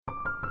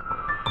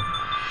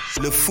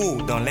Le faux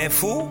dans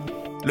l'info,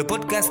 le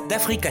podcast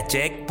d'Africa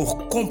Tchèque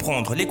pour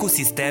comprendre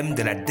l'écosystème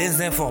de la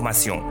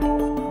désinformation.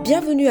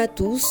 Bienvenue à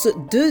tous,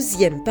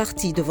 deuxième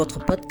partie de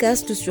votre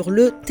podcast sur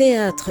le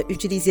théâtre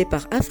utilisé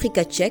par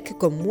Africa Tchèque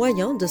comme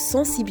moyen de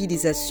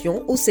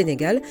sensibilisation au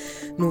Sénégal.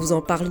 Nous vous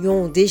en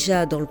parlions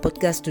déjà dans le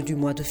podcast du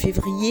mois de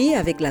février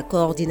avec la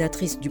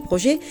coordinatrice du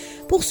projet.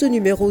 Pour ce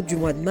numéro du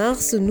mois de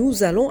mars,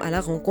 nous allons à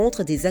la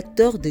rencontre des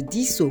acteurs de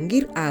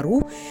Disongir Aru.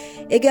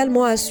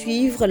 Également à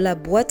suivre la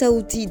boîte à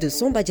outils de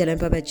Samba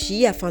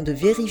Djalampabachi afin de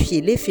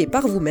vérifier les faits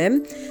par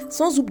vous-même,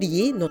 sans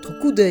oublier notre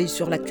coup d'œil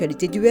sur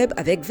l'actualité du web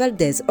avec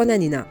Valdez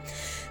Onanina.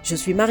 Je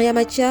suis Maria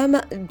Mathiam,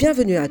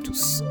 bienvenue à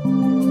tous.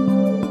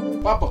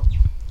 Papa.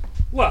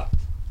 Wa.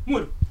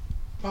 Moul.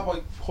 Papa,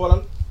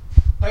 xoolal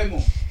tay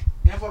moom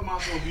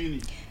information bii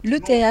nii. Le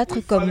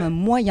théâtre comme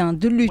moyen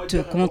de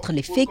lutte contre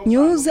les fake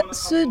news,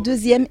 ce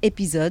deuxième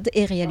épisode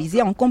est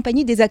réalisé en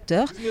compagnie des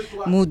acteurs.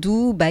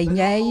 Modou,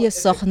 Baïniaï,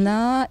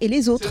 Sorna et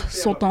les autres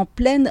sont en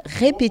pleine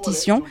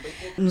répétition.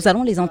 Nous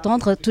allons les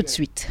entendre tout de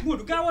suite.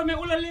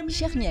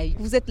 Cher Niaï,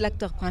 vous êtes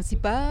l'acteur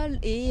principal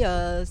et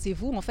c'est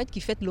vous en fait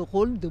qui faites le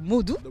rôle de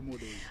Modou.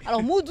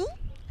 Alors Modou,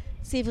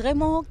 c'est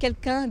vraiment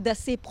quelqu'un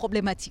d'assez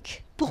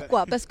problématique.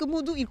 Pourquoi ? Parce que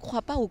Modou, il ne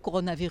croit pas au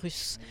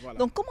coronavirus.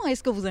 Donc comment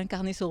est-ce que vous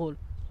incarnez ce rôle ?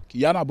 Il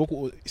y en a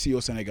beaucoup ici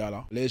au Sénégal,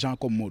 hein, les gens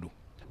comme Modou.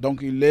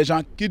 Donc les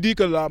gens qui disent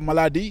que la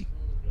maladie,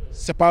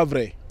 c'est pas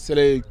vrai. C'est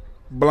les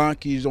Blancs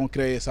qui ont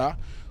créé ça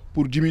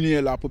pour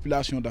diminuer la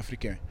population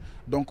d'Africains.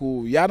 Donc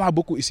il y en a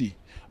beaucoup ici.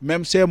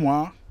 Même chez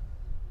moi,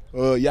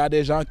 il y a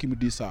des gens qui me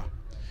disent ça.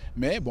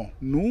 Mais bon,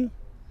 nous,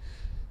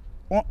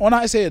 on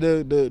a essayé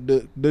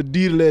de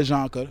dire les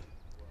gens que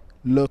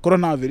le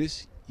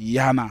coronavirus, il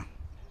y en a.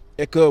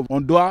 Et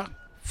qu'on doit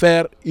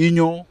faire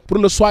union pour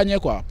le soigner,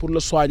 quoi. Pour le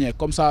soigner.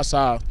 Comme ça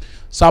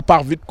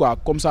part vite, quoi.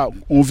 Comme ça,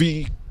 on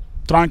vit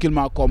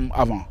tranquillement comme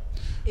avant.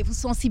 Et vous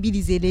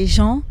sensibilisez les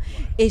gens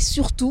et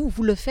surtout,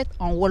 vous le faites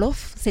en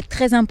Wolof. C'est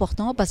très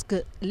important parce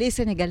que les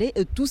Sénégalais,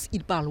 eux tous,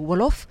 ils parlent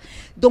Wolof.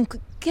 Donc,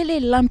 quel est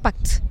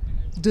l'impact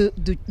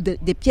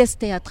des pièces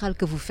théâtrales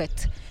que vous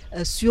faites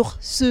sur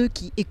ceux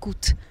qui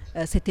écoutent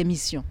cette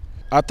émission ?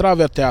 À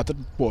travers le théâtre,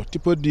 bon, tu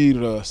peux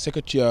dire ce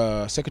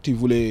que tu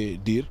voulais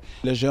dire.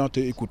 Les gens te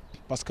écoutent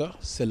parce que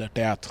c'est le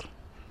théâtre.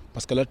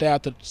 Parce que le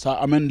théâtre, ça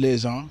amène les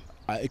gens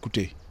à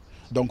écouter.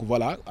 Donc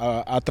voilà,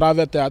 à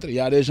travers le théâtre, il y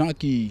a des gens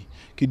qui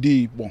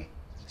disent, bon,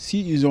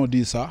 s'ils ont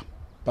dit ça,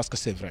 parce que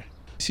c'est vrai.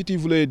 Si tu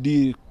voulais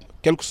dire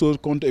quelque chose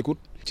qu'on t'écoute,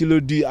 tu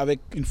le dis avec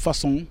une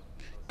façon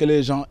que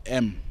les gens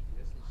aiment.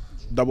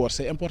 D'abord,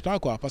 c'est important,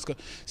 quoi, parce que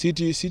si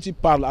tu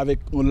parles avec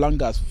un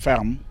langage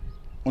ferme,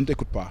 on ne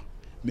t'écoute pas.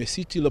 Mais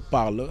si tu le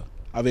parles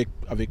avec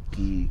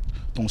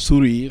ton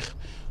sourire,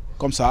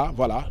 comme ça,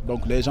 voilà,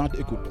 donc les gens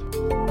t'écoutent.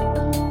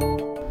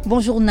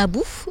 Bonjour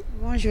Nabouf.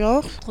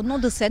 Bonjour. Votre nom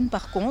de scène,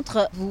 par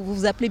contre, vous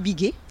vous appelez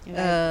Bigué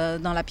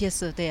dans la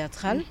pièce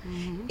théâtrale.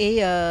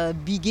 Et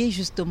Bigué,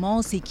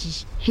 justement, c'est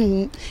qui ?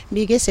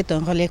 Bigué, c'est un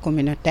relais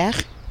communautaire.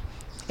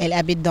 Elle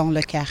habite dans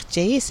le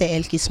quartier, c'est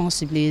elle qui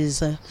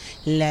sensibilise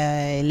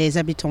les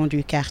habitants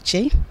du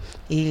quartier.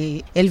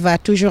 Et elle va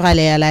toujours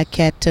aller à la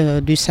quête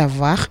du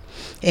savoir.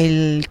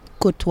 Elle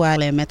côtoie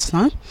les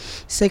médecins.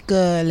 Ce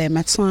que les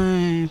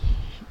médecins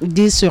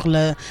disent sur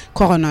le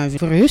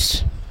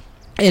coronavirus,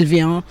 elle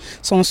vient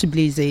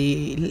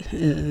sensibiliser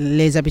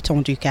les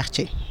habitants du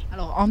quartier.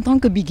 Alors, en tant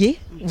que Bigué,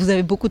 vous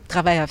avez beaucoup de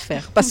travail à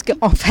faire parce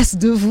qu'en face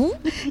de vous,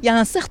 il y a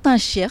un certain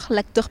Cher,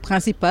 l'acteur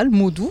principal,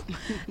 Modou.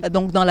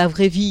 Donc, dans la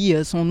vraie vie,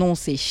 son nom,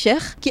 c'est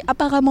Cher, qui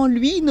apparemment,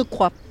 lui, ne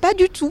croit pas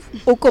du tout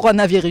au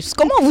coronavirus.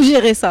 Comment vous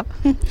gérez ça ?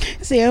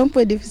 C'est un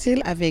peu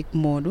difficile avec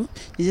Modou.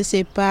 Je ne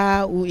sais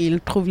pas où il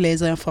trouve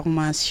les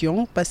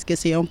informations parce que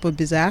c'est un peu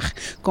bizarre.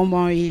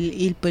 Comment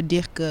il peut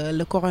dire que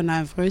le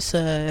coronavirus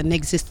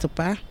n'existe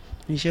pas ?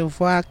 Je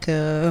vois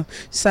que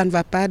ça ne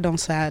va pas dans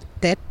sa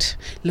tête.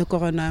 Le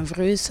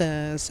coronavirus,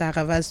 ça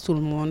ravage tout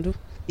le monde,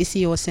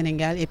 ici au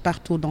Sénégal et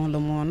partout dans le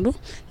monde.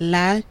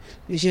 Là,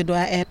 je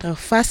dois être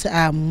face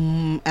à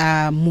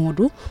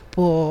Modou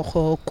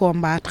pour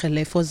combattre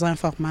les fausses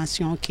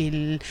informations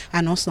qu'il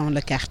annonce dans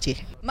le quartier.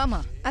 Maman,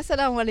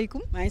 assalamu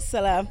alaikum.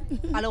 Salam.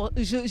 Alors,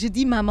 je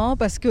dis maman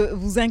parce que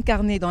vous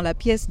incarnez dans la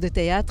pièce de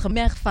théâtre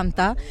Mère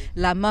Fanta,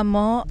 la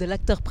maman de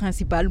l'acteur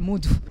principal,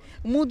 Modou.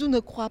 Modou ne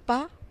croit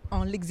pas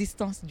en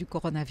l'existence du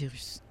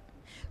coronavirus.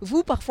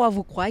 Vous, parfois,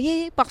 vous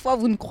croyez, parfois,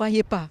 vous ne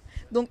croyez pas.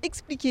 Donc,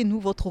 expliquez-nous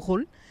votre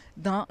rôle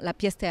dans la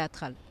pièce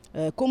théâtrale.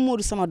 Comme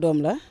Modou, sama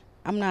dom la.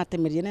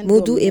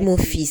 Modou est mon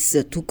fils,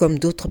 tout comme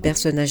d'autres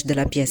personnages de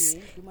la pièce.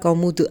 Quand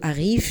Modou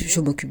arrive,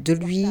 je m'occupe de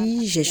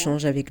lui,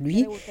 j'échange avec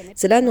lui.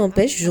 Cela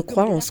n'empêche, je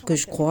crois en ce que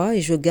je crois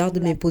et je garde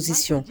mes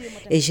positions.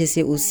 Et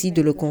j'essaie aussi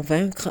de le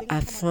convaincre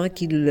afin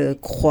qu'il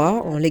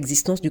croie en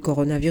l'existence du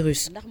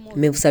coronavirus.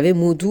 Mais vous savez,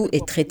 Modou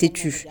est très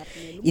têtu.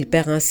 Il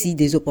perd ainsi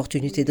des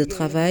opportunités de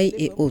travail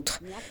et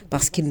autres,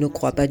 parce qu'il ne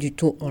croit pas du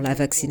tout en la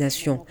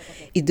vaccination.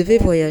 Il devait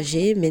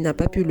voyager, mais n'a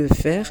pas pu le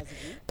faire,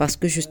 parce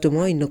que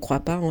justement, il ne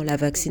croit pas en la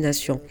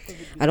vaccination.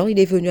 Alors, il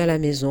est venu à la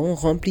maison,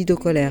 rempli de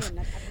colère.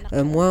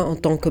 Moi, en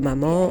tant que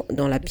maman,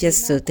 dans la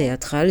pièce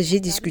théâtrale, j'ai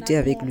discuté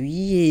avec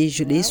lui et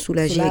je l'ai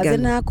soulagé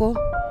également.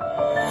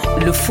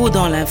 Le faux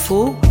dans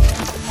l'info,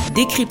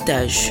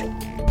 décryptage.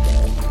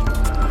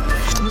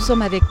 Nous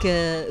sommes avec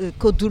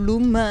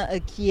Kodouloum,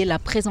 qui est la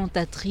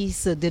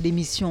présentatrice de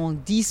l'émission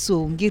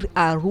Diso Ngir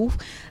Arou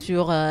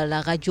sur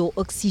la radio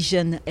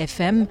Oxygène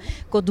FM.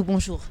 Kodou,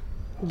 bonjour.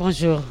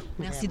 Bonjour.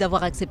 Merci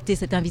d'avoir accepté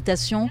cette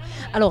invitation.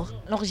 Alors,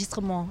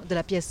 l'enregistrement de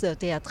la pièce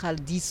théâtrale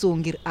Diso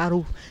Ngir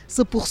Arou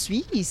se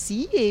poursuit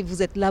ici et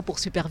vous êtes là pour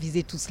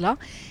superviser tout cela.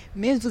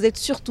 Mais vous êtes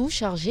surtout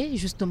chargé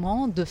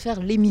justement de faire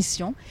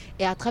l'émission.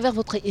 Et à travers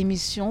votre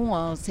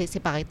émission, c'est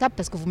par étapes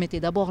parce que vous mettez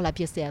d'abord la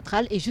pièce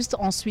théâtrale et juste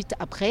ensuite,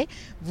 après,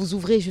 vous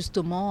ouvrez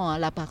justement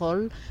la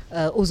parole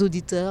aux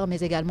auditeurs, mais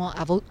également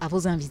à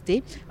vos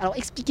invités. Alors,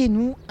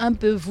 expliquez-nous un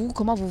peu, vous,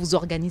 comment vous vous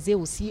organisez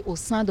aussi au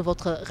sein de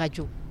votre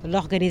radio.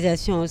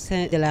 L'organisation au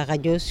sein de la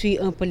radio suit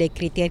un peu les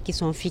critères qui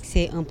sont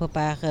fixés un peu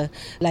par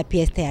la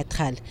pièce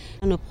théâtrale.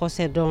 Nous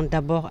procédons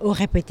d'abord aux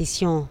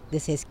répétitions de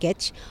ces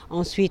sketchs.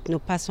 Ensuite, nous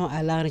passons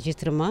à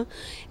l'enregistrement.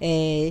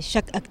 Et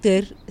chaque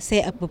acteur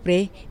sait à peu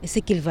près ce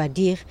qu'il va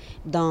dire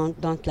dans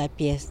la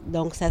pièce.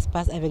 Donc, ça se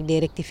passe avec des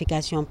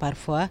rectifications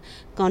parfois.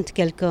 Quand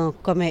quelqu'un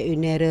commet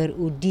une erreur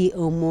ou dit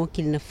un mot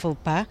qu'il ne faut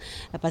pas,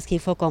 parce qu'il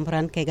faut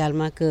comprendre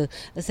également que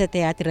ce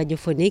théâtre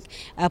radiophonique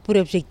a pour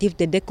objectif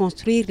de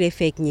déconstruire les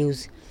fake news.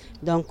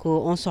 Donc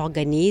on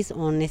s'organise,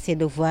 on essaie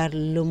de voir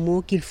le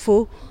mot qu'il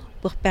faut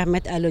pour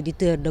permettre à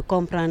l'auditeur de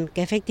comprendre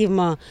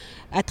qu'effectivement,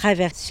 à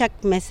travers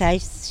chaque message,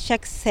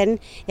 chaque scène,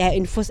 il y a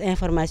une fausse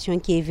information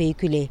qui est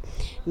véhiculée.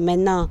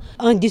 Maintenant,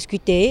 en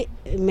discuter,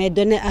 mais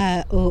donner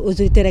aux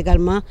auditeurs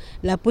également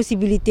la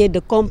possibilité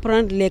de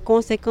comprendre les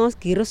conséquences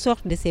qui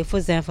ressortent de ces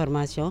fausses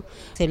informations.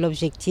 C'est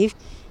l'objectif.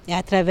 Et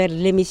à travers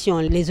l'émission,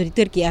 les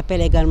auditeurs qui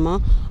appellent également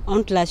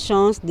ont la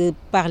chance de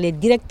parler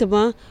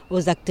directement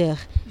aux acteurs.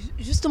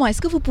 Justement,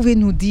 est-ce que vous pouvez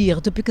nous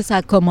dire, depuis que ça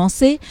a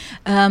commencé,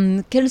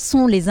 quels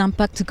sont les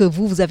impacts que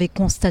vous avez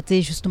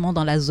constatés justement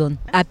dans la zone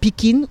à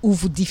Pikine où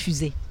vous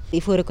diffusez? Il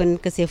faut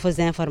reconnaître que ces fausses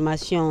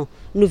informations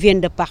nous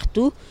viennent de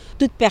partout.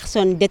 Toute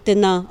personne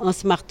détenant un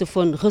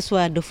smartphone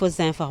reçoit de fausses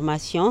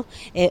informations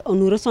et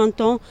nous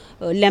ressentons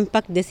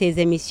l'impact de ces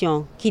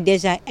émissions qui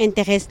déjà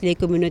intéressent les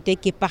communautés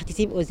qui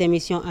participent aux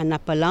émissions en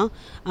appelant,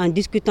 en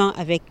discutant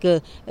avec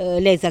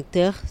les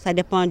acteurs. Ça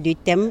dépend du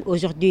thème.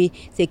 Aujourd'hui,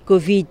 c'est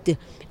Covid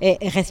et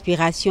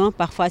respiration.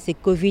 Parfois, c'est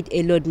Covid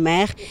et l'eau de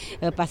mer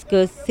parce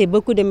que c'est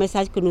beaucoup de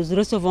messages que nous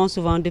recevons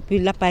souvent depuis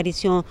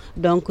l'apparition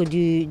donc,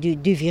 du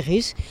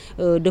virus,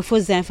 de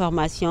fausses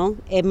informations.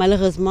 Et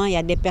malheureusement, il y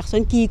a des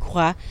personnes qui y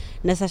croient,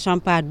 ne sachant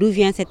pas d'où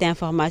vient cette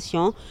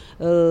information,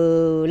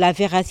 la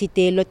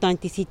véracité,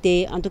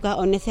 l'authenticité. En tout cas,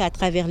 on essaie à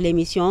travers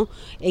l'émission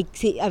et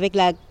avec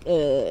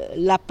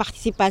la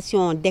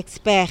participation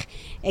d'experts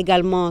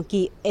également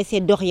qui essaient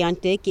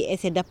d'orienter, qui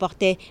essaient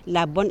d'apporter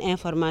la bonne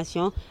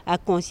information, à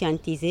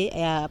conscientiser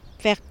et à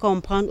faire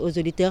comprendre aux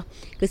auditeurs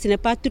que ce n'est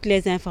pas toutes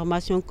les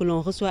informations que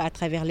l'on reçoit à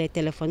travers les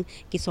téléphones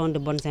qui sont de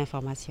bonnes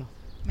informations.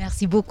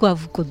 Merci beaucoup à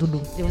vous,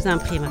 Kodouloum. Je vous en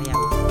prie, Mariam.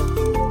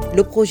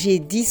 Le projet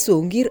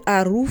Diso Ngir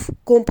Arou,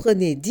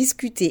 comprenez,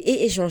 discuter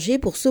et échanger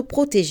pour se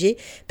protéger,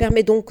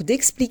 permet donc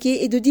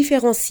d'expliquer et de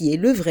différencier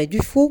le vrai du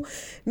faux,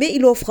 mais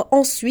il offre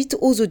ensuite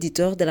aux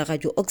auditeurs de la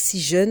radio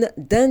Oxygène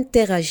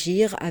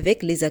d'interagir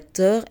avec les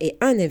acteurs et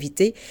un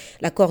invité.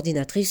 La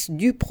coordinatrice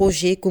du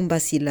projet,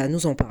 Kumbasila,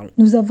 nous en parle.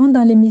 Nous avons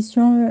dans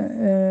l'émission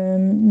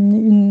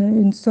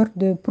une sorte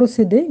de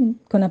procédé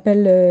qu'on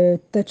appelle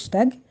touch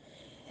tag.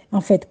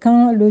 En fait,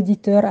 quand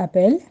l'auditeur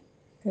appelle,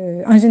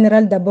 en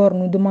général, d'abord,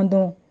 nous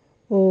demandons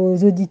aux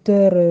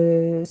auditeurs,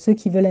 ceux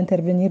qui veulent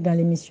intervenir dans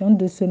l'émission,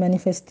 de se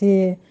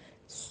manifester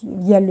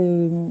via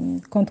le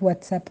compte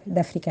WhatsApp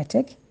d'Africa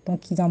Tchèque.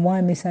 Donc, ils envoient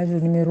un message au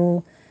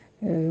numéro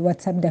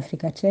WhatsApp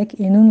d'Africa Tchèque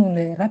et nous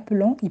les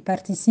rappelons, ils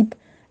participent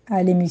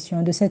à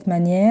l'émission. De cette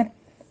manière,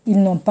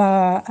 ils n'ont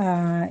pas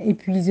à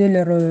épuiser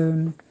leurs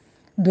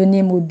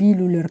données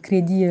mobiles ou leur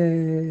crédit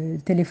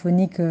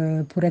téléphonique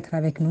pour être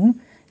avec nous.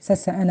 Ça,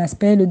 c'est un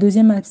aspect. Le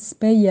deuxième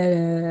aspect, il y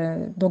a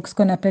donc ce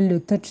qu'on appelle le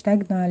touch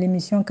tag dans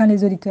l'émission. Quand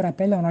les auditeurs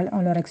appellent,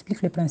 on leur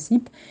explique le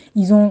principe.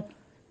 Ils ont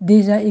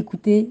déjà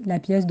écouté la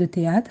pièce de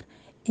théâtre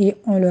et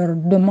on leur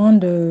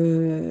demande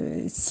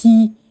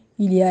si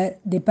il y a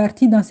des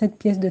parties dans cette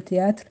pièce de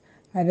théâtre,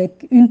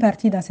 avec une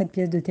partie dans cette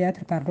pièce de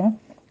théâtre,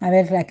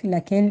 avec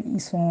laquelle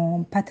ils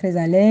sont pas très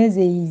à l'aise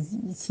et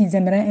s'ils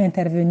aimeraient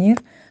intervenir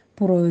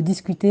pour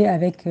discuter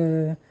avec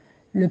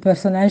le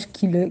personnage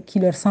qui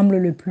leur semble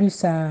le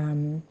plus à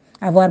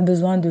avoir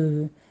besoin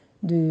de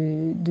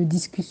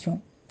discussion.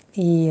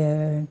 Et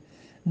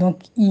donc,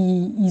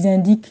 ils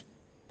indiquent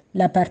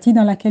la partie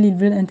dans laquelle ils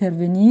veulent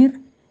intervenir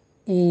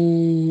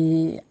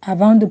et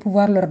avant de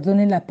pouvoir leur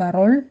donner la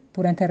parole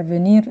pour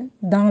intervenir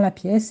dans la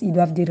pièce, ils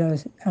doivent dire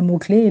un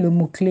mot-clé et le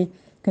mot-clé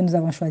que nous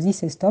avons choisi,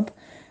 c'est « stop ».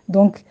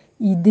 Donc,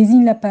 ils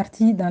désignent la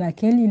partie dans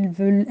laquelle ils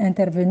veulent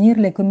intervenir.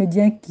 Les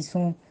comédiens qui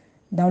sont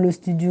dans le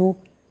studio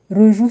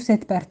rejouent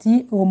cette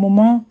partie au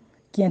moment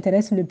qui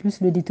intéresse le plus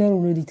l'auditeur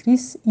ou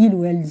l'auditrice. Il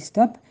ou elle dit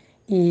stop.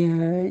 Et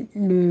ils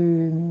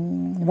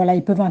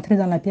peuvent entrer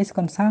dans la pièce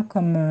comme ça,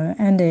 comme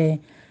un des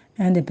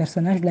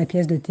personnages de la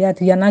pièce de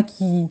théâtre. Il y en a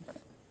qui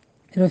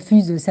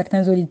refusent,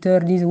 certains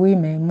auditeurs disent oui,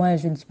 mais moi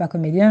je ne suis pas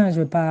comédien,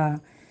 je ne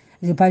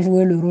vais pas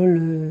jouer le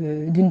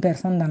rôle d'une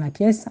personne dans la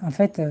pièce. En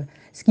fait,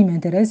 ce qui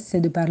m'intéresse, c'est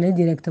de parler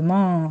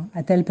directement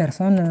à telle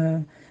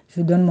personne,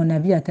 je donne mon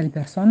avis à telle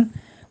personne.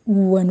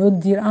 Ou un autre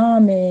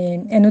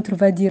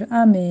va dire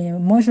mais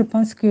moi je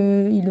pense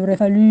qu'il aurait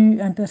fallu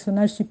un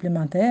personnage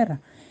supplémentaire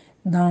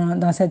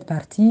dans cette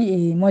partie,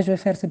 et moi je vais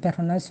faire ce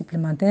personnage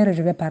supplémentaire et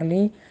je vais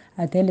parler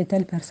à telle et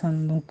telle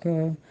personne. Donc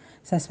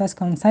ça se passe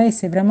comme ça, et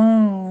c'est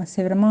vraiment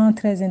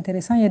très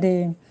intéressant. Il y a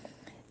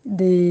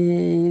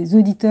des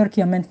auditeurs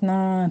qui ont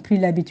maintenant pris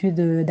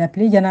l'habitude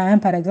d'appeler. Il y en a un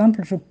par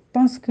exemple, je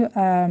pense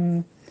qu'à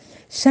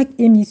chaque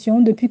émission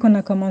depuis qu'on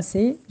a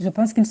commencé, je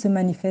pense qu'il se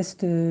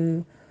manifeste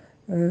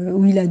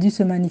où il a dû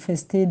se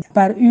manifester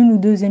par une ou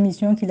deux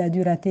émissions qu'il a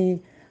dû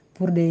rater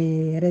pour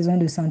des raisons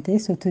de santé.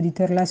 Cet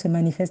auditeur-là se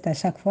manifeste à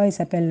chaque fois, il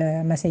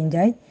s'appelle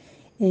Massenjai.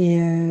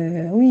 Et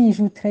oui, il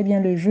joue très bien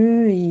le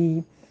jeu.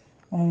 Et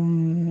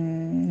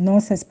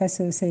ça se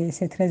passe,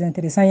 c'est très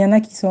intéressant. Il y en a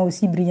qui sont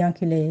aussi brillants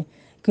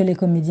que les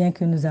comédiens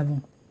que nous avons.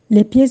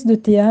 Les pièces de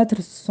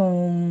théâtre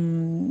sont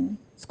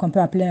ce qu'on peut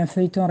appeler un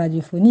feuilleton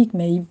radiophonique,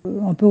 mais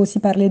on peut aussi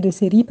parler de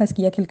séries parce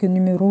qu'il y a quelques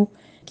numéros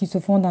qui se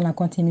font dans la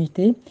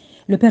continuité.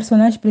 Le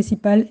personnage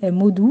principal est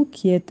Modou,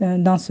 qui est un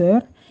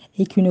danseur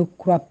et qui ne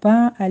croit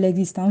pas à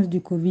l'existence du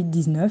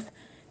Covid-19.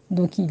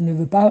 Donc, il ne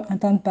veut pas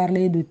entendre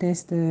parler de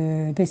tests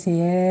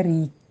PCR,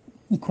 il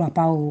ne croit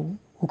pas au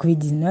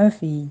Covid-19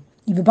 et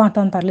il ne veut pas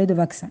entendre parler de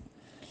vaccin.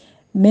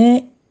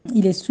 Mais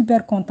il est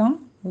super content.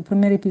 Au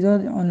premier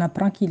épisode, on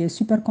apprend qu'il est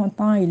super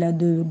content. Il a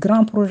de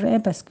grands projets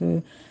parce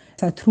que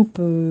sa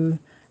troupe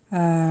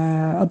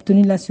a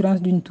obtenu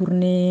l'assurance d'une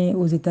tournée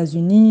aux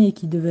États-Unis et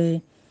qui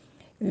devait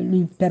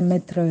lui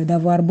permettre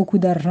d'avoir beaucoup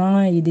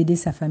d'argent et d'aider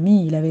sa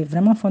famille. Il avait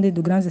vraiment fondé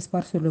de grands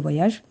espoirs sur le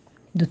voyage,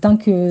 d'autant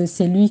que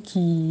c'est lui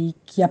qui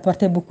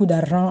apportait beaucoup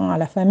d'argent à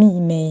la famille.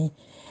 Mais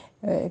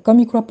comme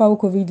il ne croit pas au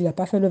Covid, il n'a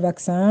pas fait le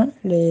vaccin,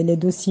 les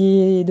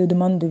dossiers de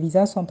demande de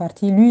visa sont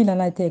partis. Lui, il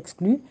en a été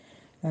exclu,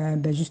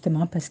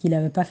 justement parce qu'il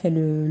n'avait pas fait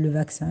le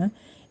vaccin.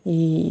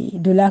 Et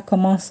de là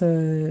commencent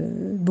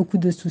beaucoup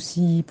de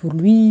soucis pour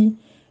lui.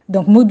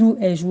 Donc Modou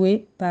est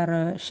joué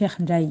par Cheikh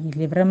Jai, il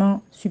est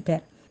vraiment super.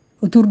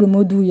 Autour de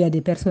Modou, il y a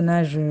des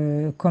personnages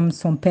comme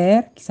son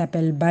père, qui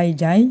s'appelle Bai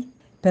Jai,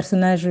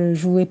 personnage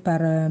joué par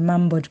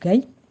Mam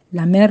Bojgai.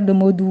 La mère de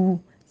Modou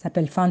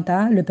s'appelle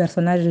Fanta, le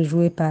personnage est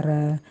joué par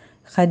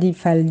Khadi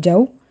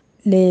Faljau.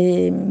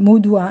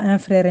 Modou a un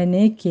frère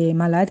aîné qui est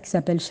malade, qui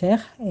s'appelle Cheikh,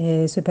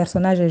 et ce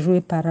personnage est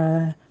joué par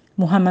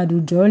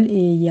Mohamedou Jol, et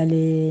il y a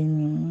les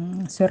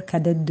sœurs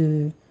cadettes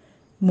de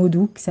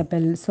Modou qui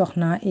s'appellent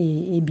Sorna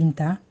et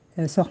Binta.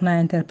 Sorna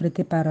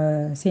interprétée par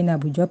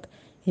Seynabou Diop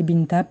et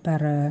Binta par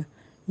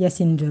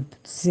Yassine Diop.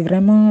 C'est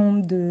vraiment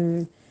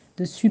de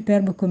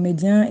superbes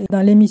comédiens. Et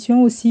dans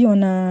l'émission aussi,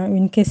 on a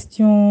une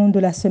question de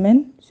la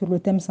semaine sur le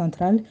thème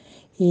central.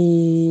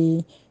 Et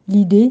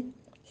l'idée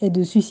est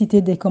de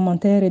susciter des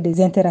commentaires et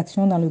des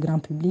interactions dans le grand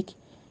public.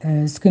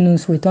 Ce que nous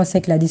souhaitons,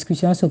 c'est que la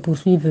discussion se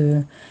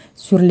poursuive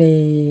sur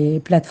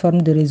les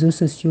plateformes de réseaux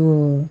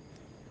sociaux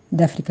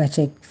d'Africa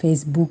Tchèque,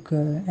 Facebook,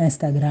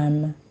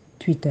 Instagram,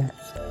 Twitter.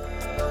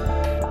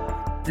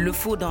 Le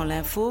faux dans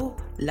l'info,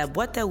 la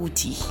boîte à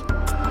outils.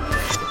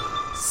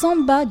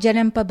 Samba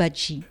Djalempa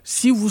Badji.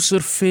 Si vous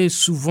surfez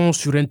souvent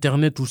sur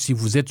Internet ou si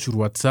vous êtes sur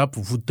WhatsApp,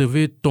 vous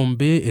devez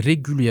tomber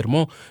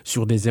régulièrement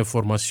sur des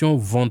informations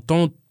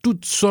vantant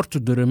toutes sortes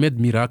de remèdes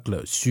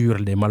miracles sur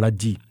les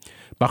maladies.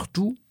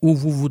 Partout où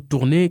vous vous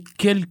tournez,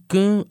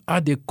 quelqu'un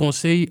a des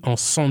conseils en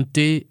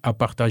santé à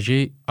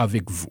partager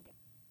avec vous.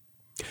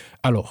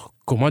 Alors,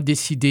 comment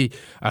décider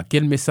à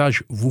quel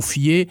message vous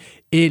fiez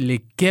et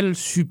lesquels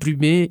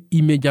supprimer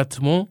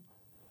immédiatement?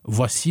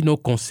 Voici nos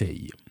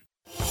conseils.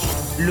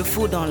 Le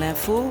faux dans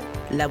l'info,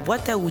 la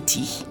boîte à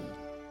outils.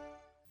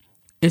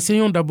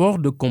 Essayons d'abord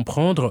de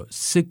comprendre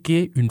ce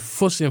qu'est une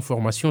fausse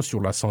information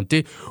sur la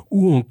santé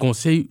ou un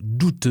conseil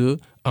douteux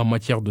en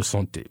matière de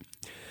santé.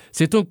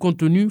 C'est un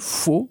contenu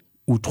faux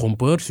ou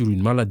trompeur sur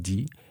une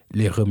maladie,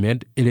 les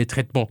remèdes et les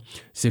traitements.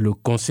 C'est le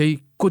conseil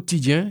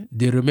quotidien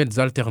des remèdes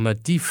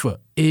alternatifs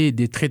et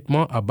des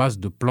traitements à base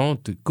de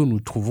plantes que nous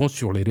trouvons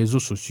sur les réseaux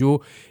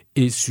sociaux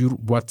et sur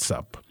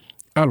WhatsApp.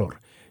 Alors,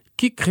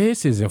 qui crée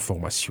ces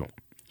informations?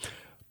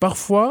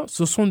 Parfois,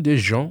 ce sont des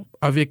gens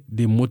avec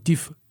des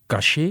motifs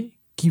cachés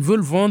qui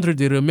veulent vendre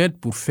des remèdes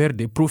pour faire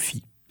des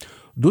profits.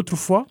 D'autres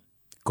fois,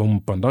 comme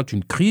pendant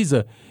une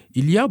crise,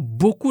 il y a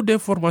beaucoup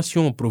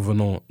d'informations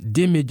provenant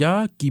des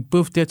médias qui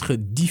peuvent être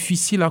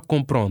difficiles à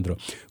comprendre,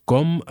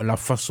 comme la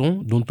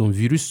façon dont un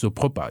virus se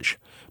propage.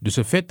 De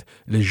ce fait,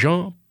 les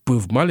gens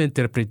peuvent mal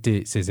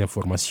interpréter ces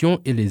informations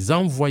et les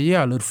envoyer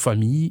à leur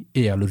famille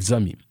et à leurs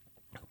amis.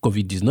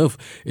 Covid-19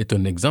 est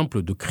un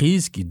exemple de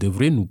crise qui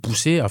devrait nous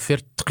pousser à faire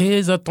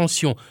très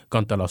attention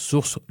quant à la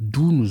source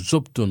d'où nous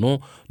obtenons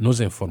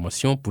nos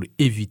informations pour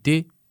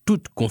éviter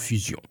toute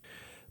confusion.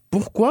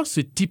 Pourquoi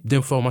ce type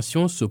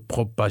d'information se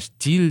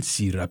propage-t-il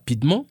si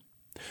rapidement ?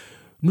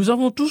 Nous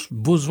avons tous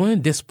besoin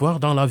d'espoir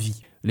dans la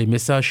vie. Les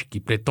messages qui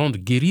prétendent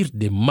guérir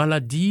des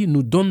maladies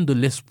nous donnent de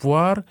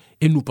l'espoir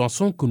et nous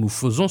pensons que nous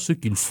faisons ce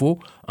qu'il faut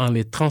en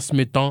les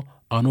transmettant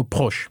à nos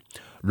proches.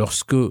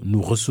 Lorsque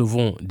nous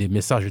recevons des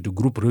messages de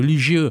groupes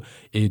religieux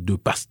et de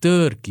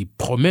pasteurs qui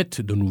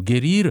promettent de nous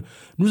guérir,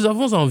 nous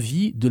avons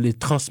envie de les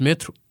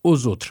transmettre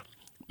aux autres.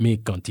 Mais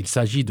quand il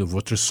s'agit de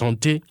votre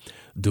santé,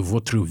 de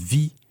votre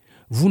vie,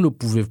 vous ne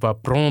pouvez pas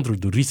prendre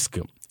de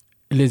risques.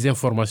 Les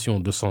informations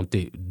de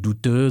santé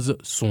douteuses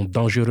sont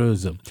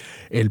dangereuses.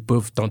 Elles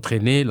peuvent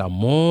entraîner la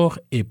mort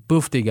et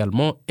peuvent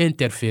également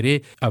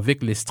interférer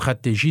avec les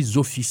stratégies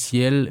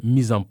officielles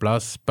mises en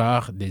place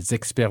par des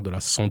experts de la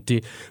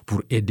santé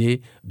pour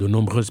aider de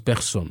nombreuses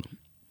personnes.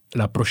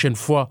 La prochaine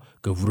fois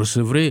que vous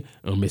recevrez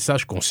un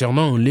message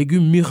concernant un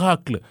légume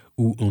miracle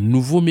ou un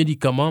nouveau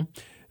médicament,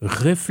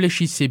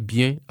 réfléchissez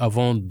bien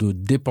avant de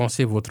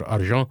dépenser votre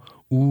argent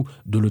ou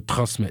de le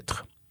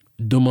transmettre.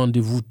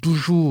 Demandez-vous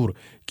toujours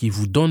qui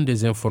vous donne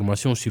des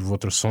informations sur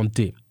votre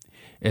santé.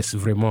 Est-ce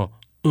vraiment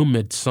un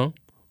médecin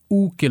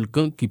ou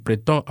quelqu'un qui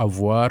prétend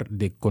avoir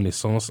des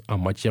connaissances en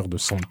matière de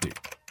santé?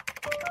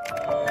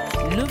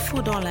 Le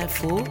faux dans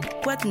l'info,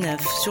 quoi de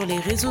neuf sur les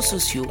réseaux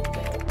sociaux?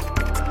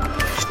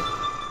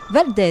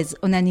 Valdez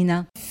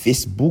Onanina.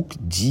 Facebook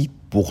dit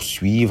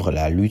poursuivre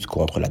la lutte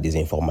contre la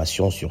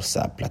désinformation sur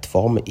sa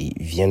plateforme et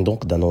vient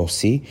donc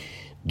d'annoncer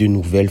de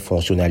nouvelles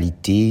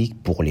fonctionnalités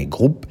pour les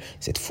groupes.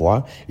 Cette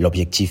fois,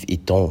 l'objectif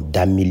étant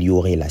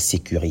d'améliorer la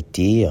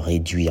sécurité,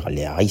 réduire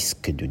les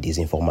risques de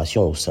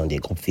désinformation au sein des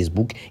groupes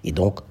Facebook et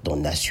donc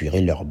d'en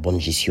assurer leur bonne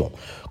gestion.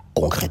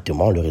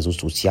 Concrètement, le réseau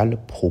social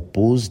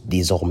propose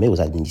désormais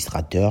aux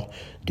administrateurs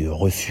de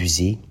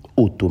refuser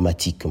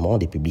automatiquement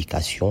des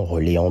publications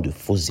relayant de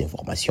fausses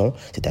informations,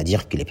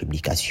 c'est-à-dire que les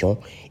publications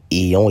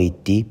ayant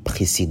été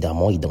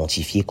précédemment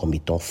identifiées comme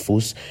étant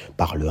fausses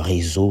par le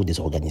réseau des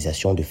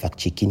organisations de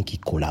fact-checking qui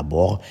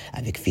collaborent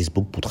avec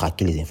Facebook pour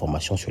traquer les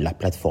informations sur la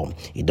plateforme.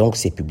 Et donc,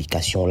 ces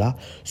publications-là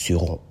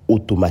seront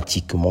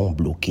automatiquement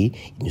bloquées,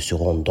 ils ne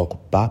seront donc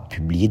pas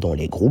publiées dans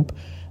les groupes,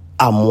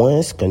 à moins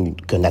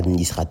qu'un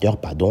administrateur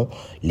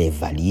les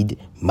valide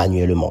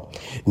manuellement.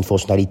 Une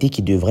fonctionnalité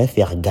qui devrait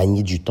faire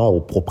gagner du temps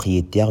aux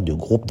propriétaires de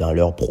groupes dans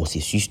leur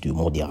processus de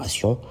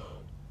modération,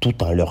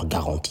 tout en leur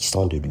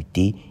garantissant de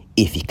lutter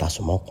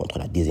efficacement contre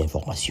la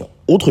désinformation.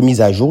 Autre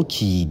mise à jour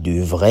qui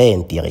devrait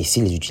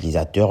intéresser les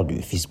utilisateurs de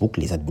Facebook,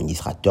 les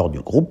administrateurs de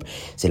groupes,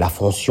 c'est la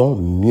fonction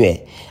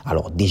muet.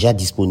 Alors déjà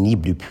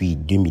disponible depuis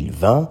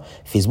 2020,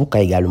 Facebook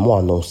a également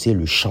annoncé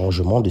le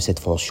changement de cette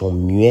fonction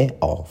muet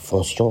en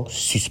fonction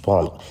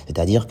suspendre.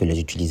 C'est-à-dire que les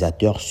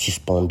utilisateurs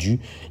suspendus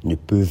ne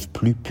peuvent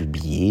plus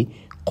publier,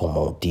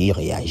 commenter,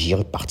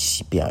 réagir,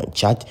 participer à un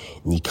chat,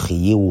 ni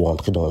créer ou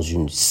entrer dans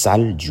une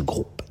salle du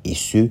groupe. Et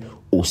ce,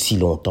 aussi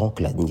longtemps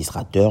que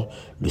l'administrateur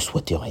le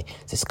souhaiterait.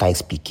 C'est ce qu'a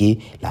expliqué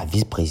la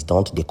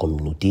vice-présidente des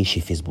communautés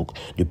chez Facebook.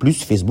 De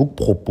plus, Facebook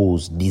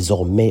propose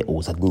désormais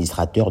aux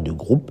administrateurs de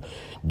groupes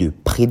de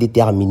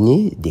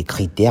prédéterminer des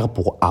critères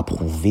pour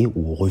approuver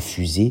ou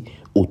refuser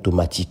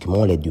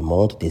automatiquement les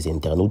demandes des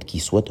internautes qui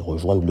souhaitent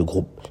rejoindre le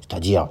groupe.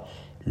 C'est-à-dire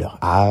leur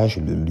âge,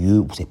 le lieu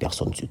où ces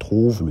personnes se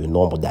trouvent, le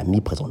nombre d'amis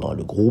présents dans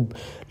le groupe,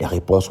 les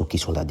réponses aux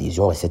questions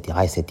d'adhésion, etc.,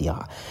 etc.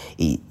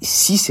 Et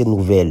si ces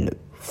nouvelles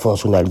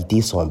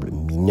fonctionnalités semblent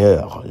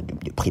mineures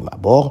de prime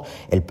abord,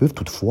 elles peuvent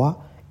toutefois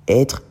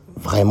être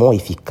vraiment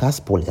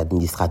efficaces pour les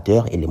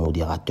administrateurs et les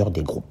modérateurs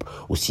des groupes,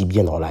 aussi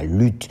bien dans la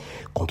lutte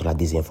contre la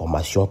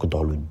désinformation que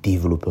dans le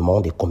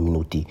développement des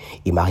communautés.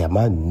 Et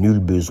Mariama, nul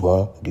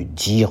besoin de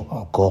dire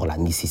encore la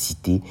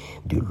nécessité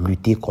de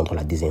lutter contre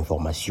la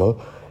désinformation.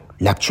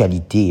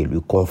 L'actualité et le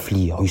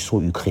conflit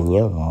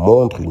russo-ukrainien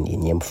montrent une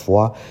énième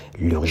fois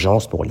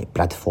l'urgence pour les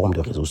plateformes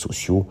de réseaux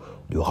sociaux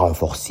de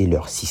renforcer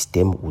leur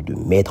système ou de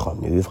mettre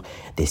en œuvre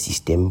des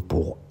systèmes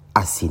pour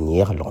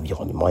assainir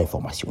l'environnement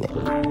informationnel.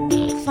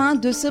 Fin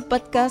de ce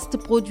podcast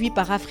produit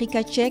par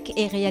Africa Tchèque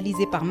et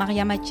réalisé par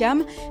Maria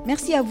Mathiam.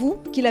 Merci à vous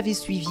qui l'avez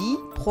suivi.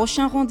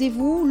 Prochain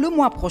rendez-vous le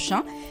mois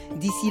prochain.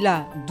 D'ici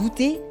là,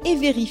 doutez et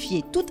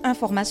vérifiez toute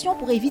information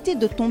pour éviter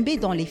de tomber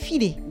dans les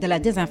filets de la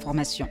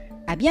désinformation.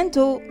 À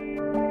bientôt!